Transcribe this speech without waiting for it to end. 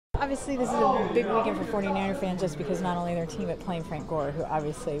obviously this is a big weekend for 49er fans just because not only their team but playing Frank Gore, who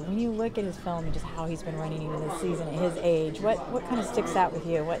obviously, when you look at his film and just how he's been running even this season at his age, what kind of sticks out with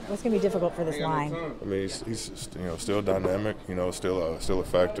you? What's going to be difficult for this line? I mean, he's still dynamic, still a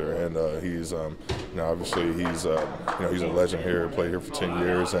factor, and he's obviously he's he's a legend here, played here for 10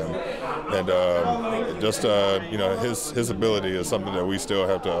 years, and just his ability is something that we still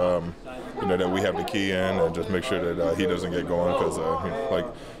have to that we have to key in and just make sure that he doesn't get going because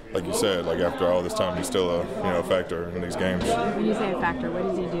like you said, after all this time, he's still a factor in these games. When you say a factor, what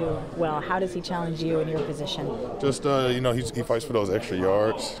does he do well? How does he challenge you in your position? Just he fights for those extra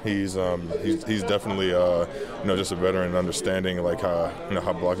yards. He's definitely just a veteran, understanding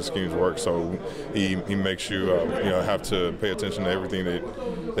how blocking schemes work. So he makes you have to pay attention to everything that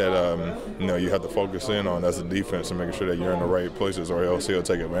you have to focus in on as a defense and making sure that you're in the right places, or else he'll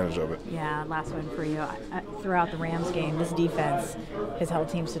take advantage of it. Yeah, last one for you. Throughout the Rams game, this defense has held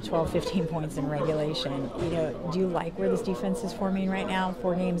teams to 12, 15 points in regulation. Do you like where this defense is forming right now,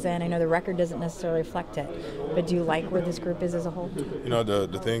 4 games in? I know the record doesn't necessarily reflect it, but do you like where this group is as a whole?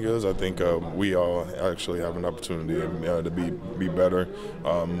 The thing is, I think we all actually have an opportunity to be better.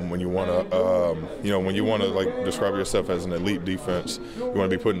 When you want to describe yourself as an elite defense, you want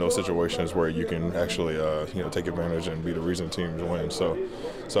to be put in those situations where you can actually take advantage and be the reason teams win. So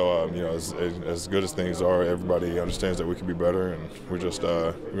as good as things are, everybody understands that we can be better, and we're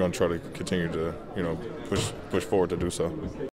going to try to continue to push forward to do so.